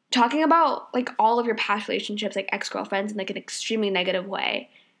 talking about, like, all of your past relationships, like, ex-girlfriends in, like, an extremely negative way.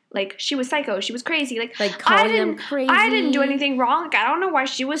 Like, she was psycho. She was crazy. Like calling them crazy. I didn't do anything wrong. Like, I don't know why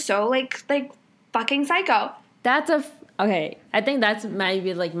she was so, like fucking psycho. Okay, I think that's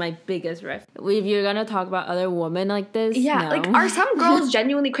maybe, like, my biggest riff. If you're gonna talk about other women like this, yeah, no. Like, are some girls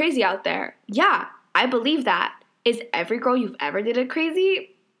genuinely crazy out there? Yeah, I believe that. Is every girl you've ever dated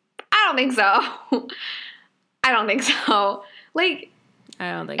crazy? I don't think so. I don't think so. Like,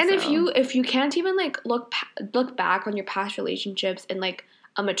 I don't think so. And if you can't even, like, look back on your past relationships in, like,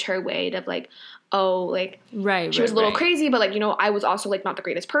 a mature way of, like, oh, like, she was a little crazy, but, like, you know, I was also, like, not the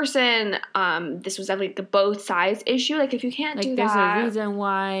greatest person. This was definitely, like, a both sides issue. Like, if you can't do that. Like, there's a reason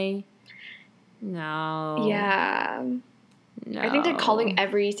why. No. Yeah. No. I think that calling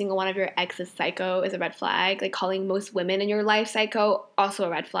every single one of your exes psycho is a red flag. Like, calling most women in your life psycho, also a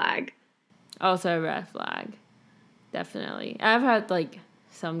red flag. Also a red flag. Definitely. I've had, like,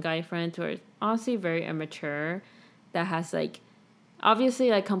 some guy friends who are honestly very immature that has, like, obviously,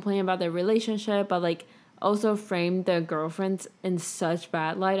 like, complain about their relationship, but, like, also frame their girlfriends in such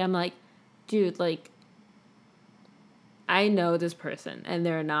bad light. I'm like, dude, like, I know this person, and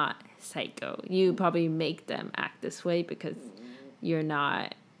they're not psycho. You probably make them act this way because you're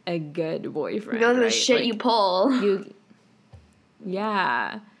not a good boyfriend, because of right? the shit, like, you pull.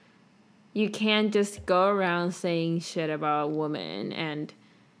 You can't just go around saying shit about a woman and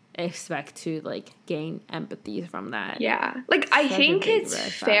expect to like gain empathy from that. Yeah. Like, I Such a think big it's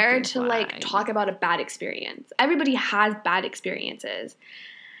red fair fucking to like flag. talk about a bad experience. Everybody has bad experiences.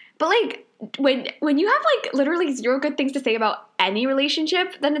 But like when you have like literally zero good things to say about any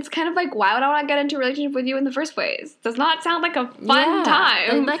relationship, then it's kind of like, why would I want to get into a relationship with you in the first place? Does not sound like a fun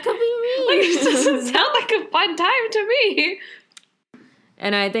time. That could be me. Like, it doesn't sound like a fun time to me.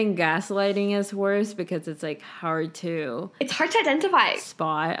 And I think gaslighting is worse because it's like hard to It's hard to identify.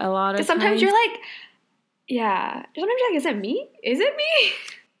 spot a lot of Because sometimes times. you're like, yeah. Sometimes you're like, is it me? Is it me?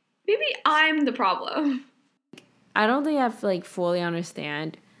 Maybe I'm the problem. I don't think I've like fully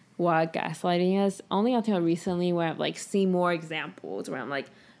understand what gaslighting is. Only until recently where I've like seen more examples where I'm like,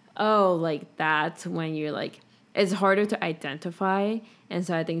 oh, like that's when you're like, it's harder to identify. And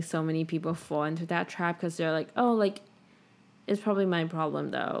so I think so many people fall into that trap because they're like, oh, like it's probably my problem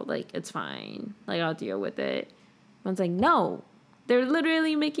though. Like it's fine. Like I'll deal with it. But it's like, no, they're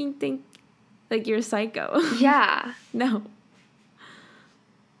literally making think like you're psycho. Yeah. No.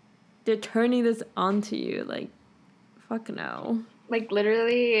 They're turning this onto you. Like, fuck no. Like,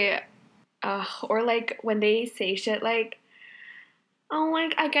 literally, or like when they say shit like, oh,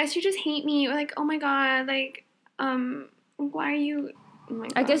 like, I guess you just hate me. Or like, oh my God, like, why are you, oh my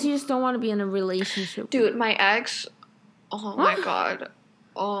God. I guess you just don't want to be in a relationship. Dude, my ex, oh my God.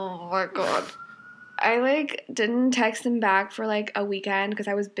 Oh my God. I like didn't text him back for like a weekend because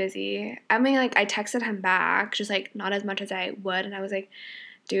I was busy. I mean, like, I texted him back, just like not as much as I would. And I was like,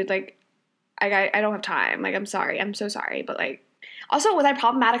 dude, like, I don't have time. Like, I'm sorry. I'm so sorry. But like, also, was I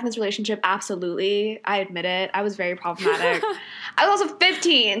problematic in this relationship? Absolutely. I admit it. I was very problematic. I was also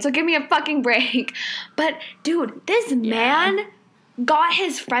 15, so give me a fucking break. But dude, this man got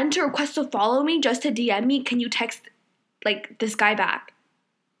his friend to request to follow me just to DM me. Can you text like this guy back?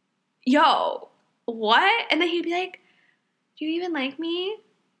 Yo, what? And then he'd be like, do you even like me?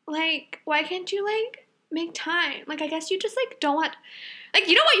 Like, why can't you like make time? Like, I guess you just like don't want, like,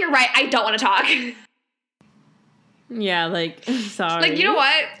 you know what? You're right. I don't want to talk. Yeah, like, sorry. Like, you know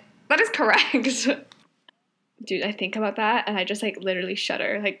what? That is correct. Dude, I think about that and I just like literally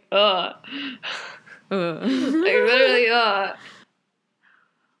shudder. Like, ugh. Like, literally, ugh.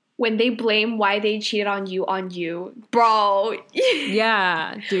 When they blame why they cheated on you. Bro.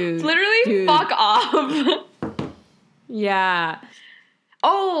 Yeah, dude. Literally, fuck off. Yeah.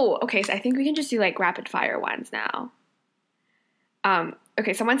 Oh, okay, so I think we can just do like rapid fire ones now.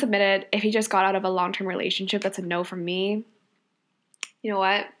 Okay, someone submitted, if he just got out of a long-term relationship, that's a no from me. You know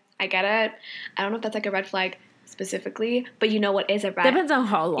what? I get it. I don't know if that's like a red flag specifically, but you know what is a red... Depends on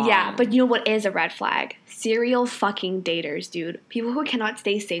how long. Yeah, but you know what is a red flag? Serial fucking daters, dude. People who cannot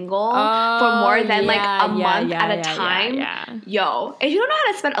stay single for more than like a month at a time. Yeah. Yo, if you don't know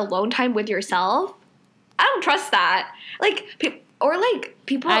how to spend alone time with yourself, I don't trust that. Like, or like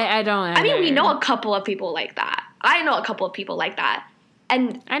people... I don't either. I mean, we know a couple of people like that. I know a couple of people like that.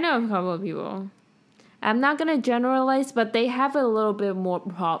 And I know a couple of people. I'm not gonna generalize, but they have a little bit more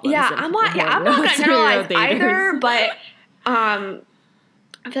problems. Yeah, I'm not gonna generalize either, but I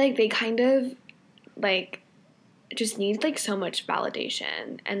feel like they kind of like just need like so much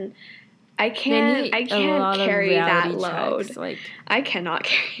validation, and I can't carry that load. Checks, like, I cannot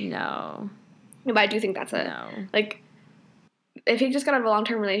carry. No. But I do think that's it. No. Like, if you just got out of a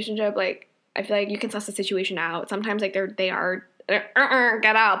long-term relationship, like, I feel like you can suss the situation out. Sometimes like they are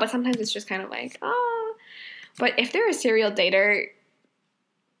get out, but sometimes it's just kind of like, oh. But if they're a serial dater,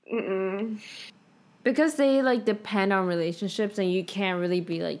 because they like depend on relationships, and you can't really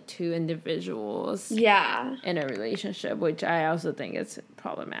be like two individuals. Yeah. In a relationship, which I also think is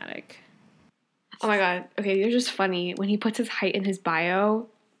problematic. Oh my God. Okay, you're just funny. When he puts his height in his bio.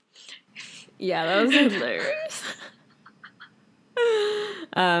 Yeah, that was hilarious.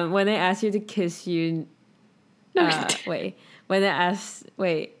 When they ask you to kiss you. When they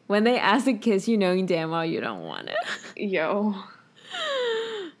ask to kiss you knowing damn well you don't want it. Yo.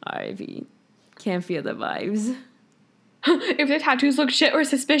 R.I.P. Can't feel the vibes. If their tattoos look shit or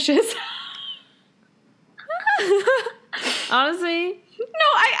suspicious. Honestly. No,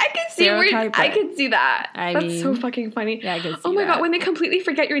 I can see I can see that. That's so fucking funny. Yeah, I can see Oh my God, when they completely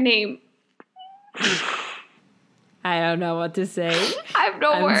forget your name. I don't know what to say. I have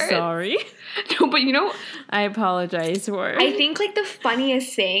no words. I'm sorry. No, but you know, I apologize for it. I think like the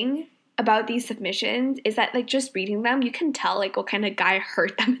funniest thing about these submissions is that like just reading them, you can tell like what kind of guy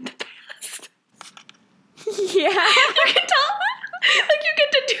hurt them in the past. Yeah. You can tell. Like, you can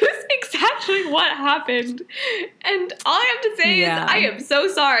deduce exactly what happened. And all I have to say is, I am so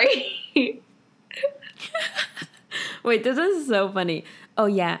sorry. Wait, this is so funny. Oh,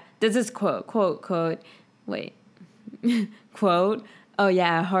 yeah. This is quote. Wait. Quote. Oh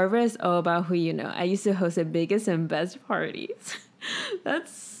yeah, Harvard is all about who you know. I used to host the biggest and best parties.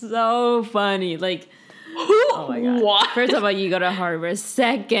 That's so funny. Like, oh my god. What? First of all, you go to Harvard.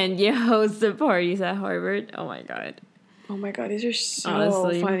 Second, you host the parties at Harvard. Oh my god. Oh my god, these are so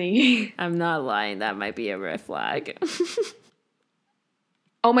Honestly, funny. I'm not lying. That might be a red flag.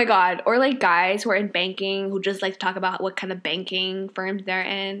 Oh my god. Or like guys who are in banking who just like to talk about what kind of banking firms they're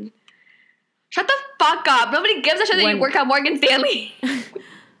in. Shut the fuck up. Nobody gives a shit that you work at Morgan Stanley.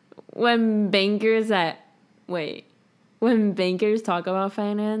 When bankers talk about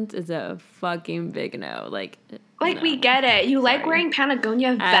finance, it's a fucking big no. Like no. We get it. You like wearing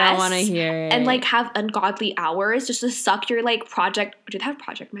Patagonia vests. I don't want to hear it. And like have ungodly hours just to suck your like project. Do they have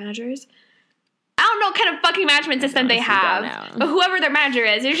project managers? I don't know what kind of fucking management system they have. But whoever their manager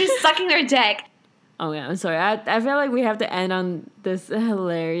is, they're just sucking their dick. Oh yeah, I'm sorry. I feel like we have to end on this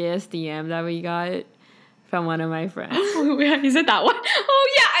hilarious DM that we got from one of my friends. Oh yeah, is it that one? Oh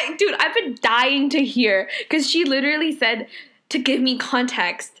yeah, dude, I've been dying to hear because she literally said to give me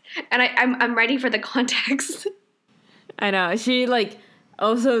context, and I'm ready for the context. I know. She like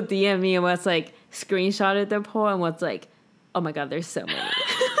also DM'd me and was like screenshotted the poll and was like, "Oh my god, there's so many,"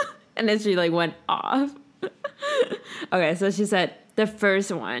 and then she like went off. Okay, so she said the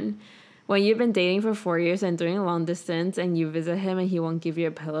first one. When you've been dating for 4 years and doing long distance and you visit him and he won't give you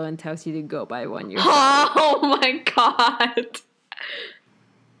a pillow and tells you to go buy one yourself. Oh my god.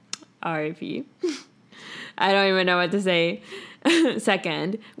 R.I.P. I don't even know what to say.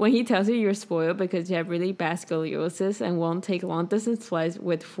 Second, when he tells you you're spoiled because you have really bad scoliosis and won't take long distance flights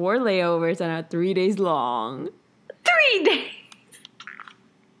with 4 layovers and are 3 days long. 3 days?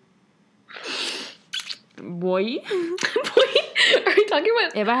 Boy. Are we talking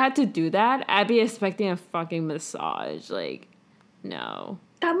about... If I had to do that, I'd be expecting a fucking massage. Like, no.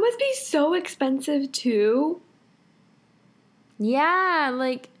 That must be so expensive, too. Yeah,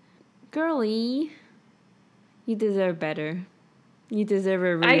 like, girly, you deserve better. You deserve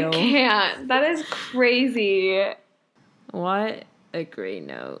a real... I can't. That is crazy. What a great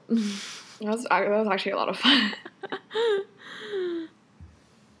note. That was actually a lot of fun.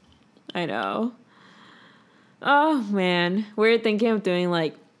 I know. Oh, man. We're thinking of doing,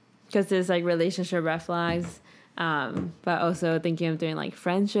 like, because there's, like, relationship red flags, but also thinking of doing, like,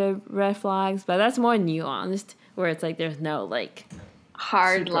 friendship red flags. But that's more nuanced, where it's, like, there's no, like,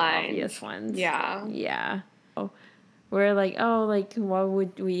 hard super lines. obvious ones. Yeah. Yeah. Oh, we're like, oh, like, what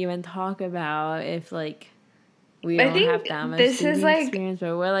would we even talk about if, like, we don't have that much dating experience?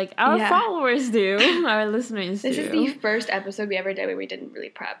 But we're like, our followers do. Our listeners do. This is the first episode we ever did where we didn't really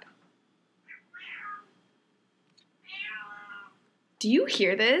prep. Do you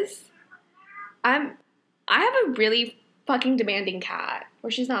hear this? I have a really fucking demanding cat.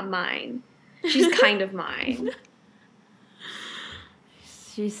 Or she's not mine. She's kind of mine.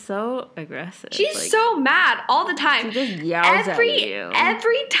 She's so aggressive. She's like, so mad all the time. She just yells at you.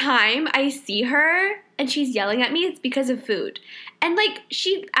 Every time I see her and she's yelling at me, it's because of food. And like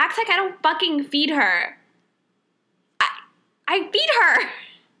she acts like I don't fucking feed her. I feed her.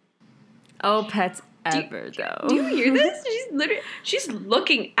 Oh, pets ever though. Do you hear this? She's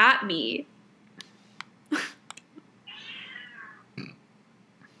looking at me.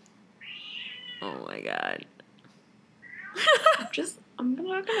 Oh my god. I'm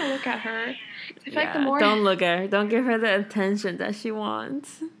not gonna look at her. I feel like the more don't look at her. Don't give her the attention that she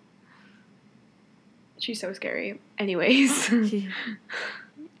wants. She's so scary. Anyways.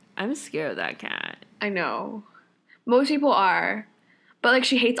 I'm scared of that cat. I know. Most people are. But, like,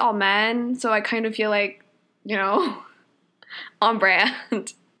 she hates all men, so I kind of feel like, you know, on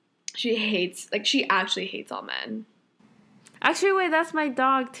brand. She actually hates all men. Actually, wait, that's my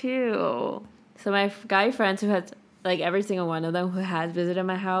dog, too. So my guy friends who has, like, every single one of them who has visited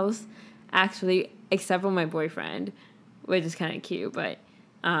my house, actually, except for my boyfriend, which is kind of cute, but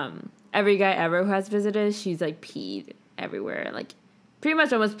every guy ever who has visited, she's, like, peed everywhere. Like, pretty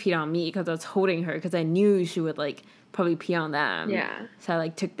much almost peed on me because I was holding her because I knew she would, like, probably pee on them. Yeah. So I,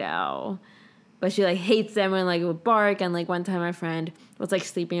 like, took the L. But she, like, hates them and, like, would bark. And, like, one time my friend was, like,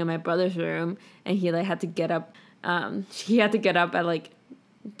 sleeping in my brother's room. And he, like, had to get up. He had to get up at, like,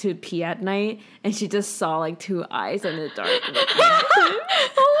 to pee at night. And she just saw, like, 2 eyes in the dark.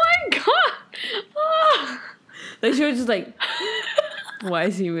 Oh, my God. Oh. Like, she was just like, why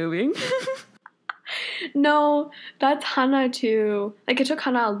is he moving? No, that's Hannah, too. Like, it took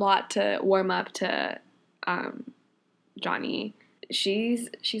Hannah a lot to warm up to... Johnny. She's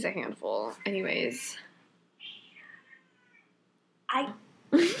a handful. Anyways.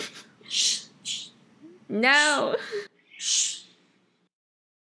 No.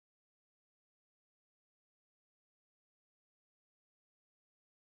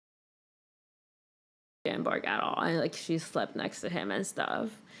 didn't bark at all, and like she slept next to him and stuff.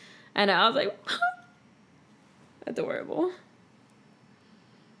 And I was like, adorable.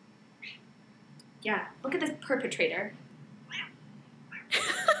 Yeah, look at this perpetrator.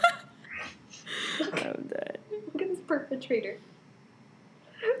 I'm dead. Look at this perpetrator.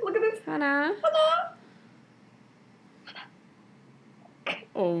 Look at this. Hannah. Hannah.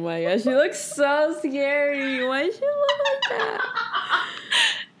 Oh my gosh, she looks so scary. Why does she look like that?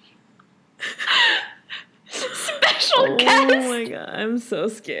 Special guest. Oh my god, I'm so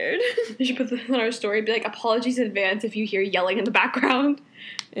scared. We should put this on our story. Be like, apologies in advance if you hear yelling in the background.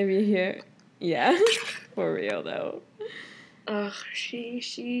 If you hear, yeah, for real though. Ugh,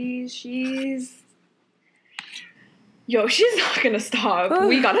 Yo, she's not gonna stop.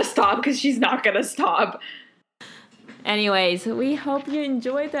 We gotta stop because she's not gonna stop. Anyways, we hope you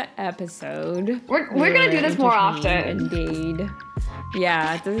enjoyed the episode. We're gonna do this more often. Indeed.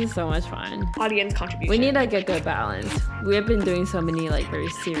 Yeah, this is so much fun. Audience contribution. We need like a good balance. We have been doing so many like very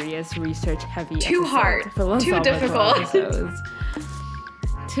serious, research heavy Too hard. Too difficult. Episodes.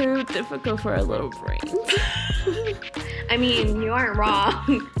 Too difficult for our little brains. I mean, you aren't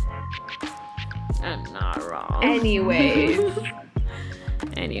wrong. I'm not wrong. Anyways.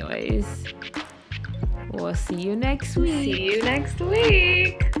 We'll see you next week. See you next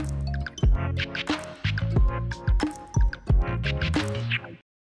week.